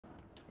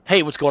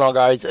Hey, what's going on,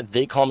 guys?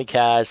 They call me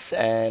Cass,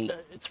 and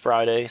it's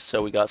Friday,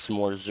 so we got some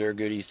more Xur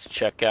goodies to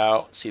check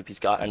out, see if he's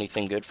got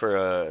anything good for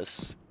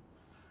us.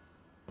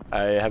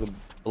 I have a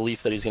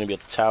belief that he's going to be at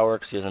the tower,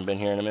 because he hasn't been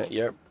here in a minute.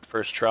 Yep,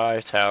 first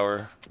try,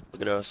 tower.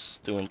 Look at us,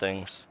 doing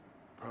things.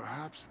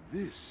 Perhaps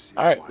this is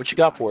Alright, why what you the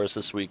got for night us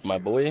this week, my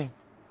disappeared. boy?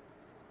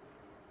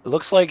 It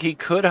looks like he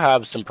could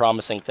have some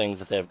promising things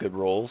if they have good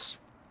rolls.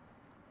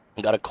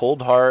 Got a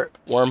Cold Heart,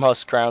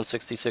 Wormhusk Crown,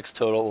 66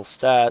 total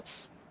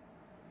stats.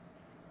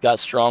 Got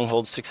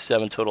Stronghold,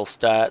 67 total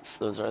stats.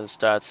 Those are the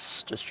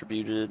stats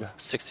distributed.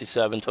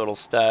 67 total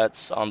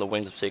stats on the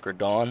Wings of Sacred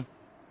Dawn.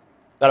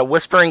 Got a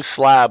Whispering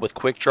Slab with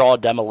Quick Draw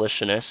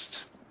Demolitionist.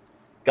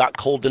 Got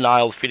Cold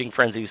Denial, Feeding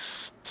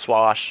Frenzy's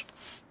Swash.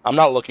 I'm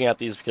not looking at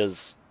these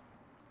because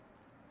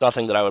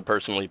nothing that I would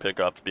personally pick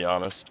up, to be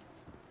honest.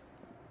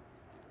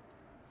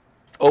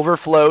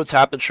 Overflow,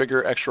 tap the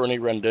trigger, Extraordinary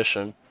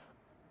Rendition.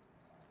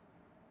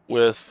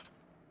 With,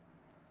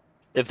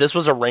 if this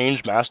was a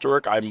ranged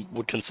Masterwork, I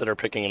would consider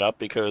picking it up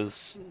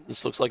because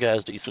this looks like it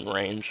has decent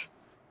range.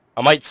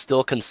 I might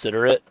still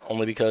consider it,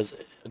 only because,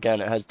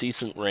 again, it has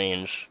decent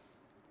range.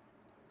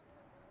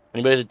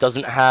 Anybody that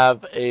doesn't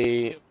have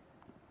a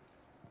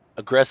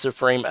aggressive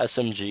frame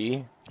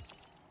SMG,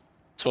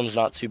 this one's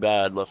not too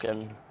bad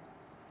looking.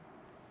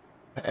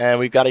 And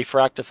we've got a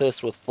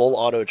Fractifist with full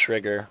auto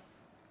trigger.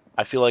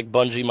 I feel like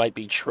Bungie might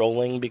be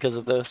trolling because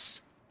of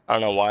this. I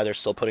don't know why they're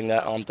still putting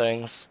that on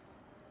things.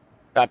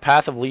 Got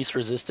Path of Least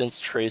Resistance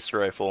Trace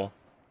Rifle.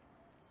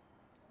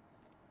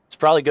 It's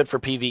probably good for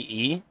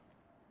PvE.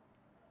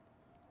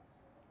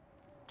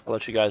 I'll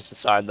let you guys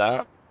decide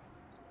that.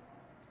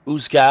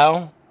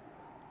 Uzgao.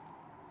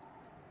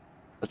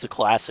 That's a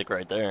classic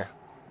right there.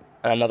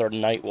 And another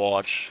Night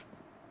Watch.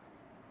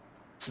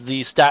 It's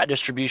the stat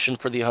distribution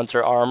for the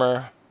Hunter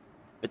Armor.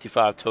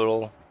 55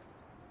 total.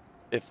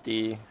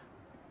 50,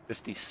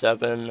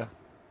 57,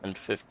 and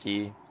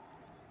 50.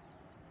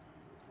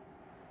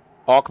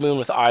 Hawkmoon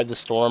with Eye of the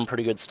Storm,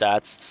 pretty good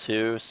stats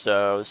too,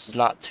 so this is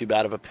not too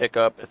bad of a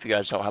pickup if you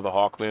guys don't have a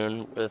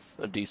Hawkmoon with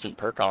a decent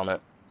perk on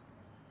it.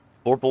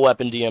 Vorpal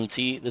Weapon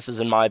DMT, this is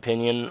in my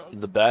opinion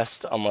the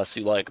best unless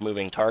you like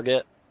moving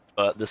target,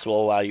 but this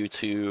will allow you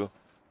to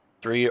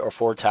 3 or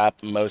 4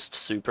 tap most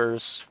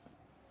supers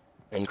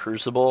in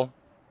Crucible.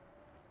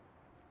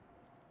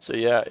 So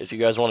yeah, if you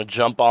guys want to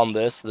jump on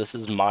this, this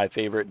is my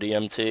favorite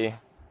DMT.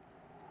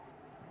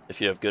 If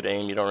you have good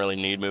aim, you don't really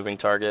need moving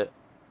target.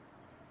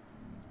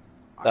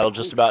 I That'll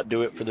just hope to about be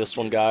do it for here this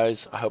one, again.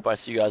 guys. I hope I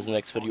see you guys in the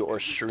next video or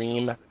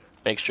stream.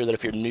 Make sure that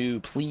if you're new,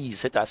 please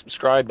hit that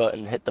subscribe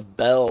button, hit the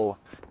bell,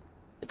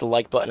 hit the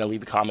like button, and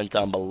leave a comment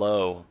down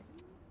below.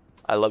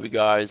 I love you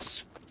guys.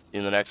 See you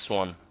in the next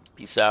one.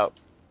 Peace out.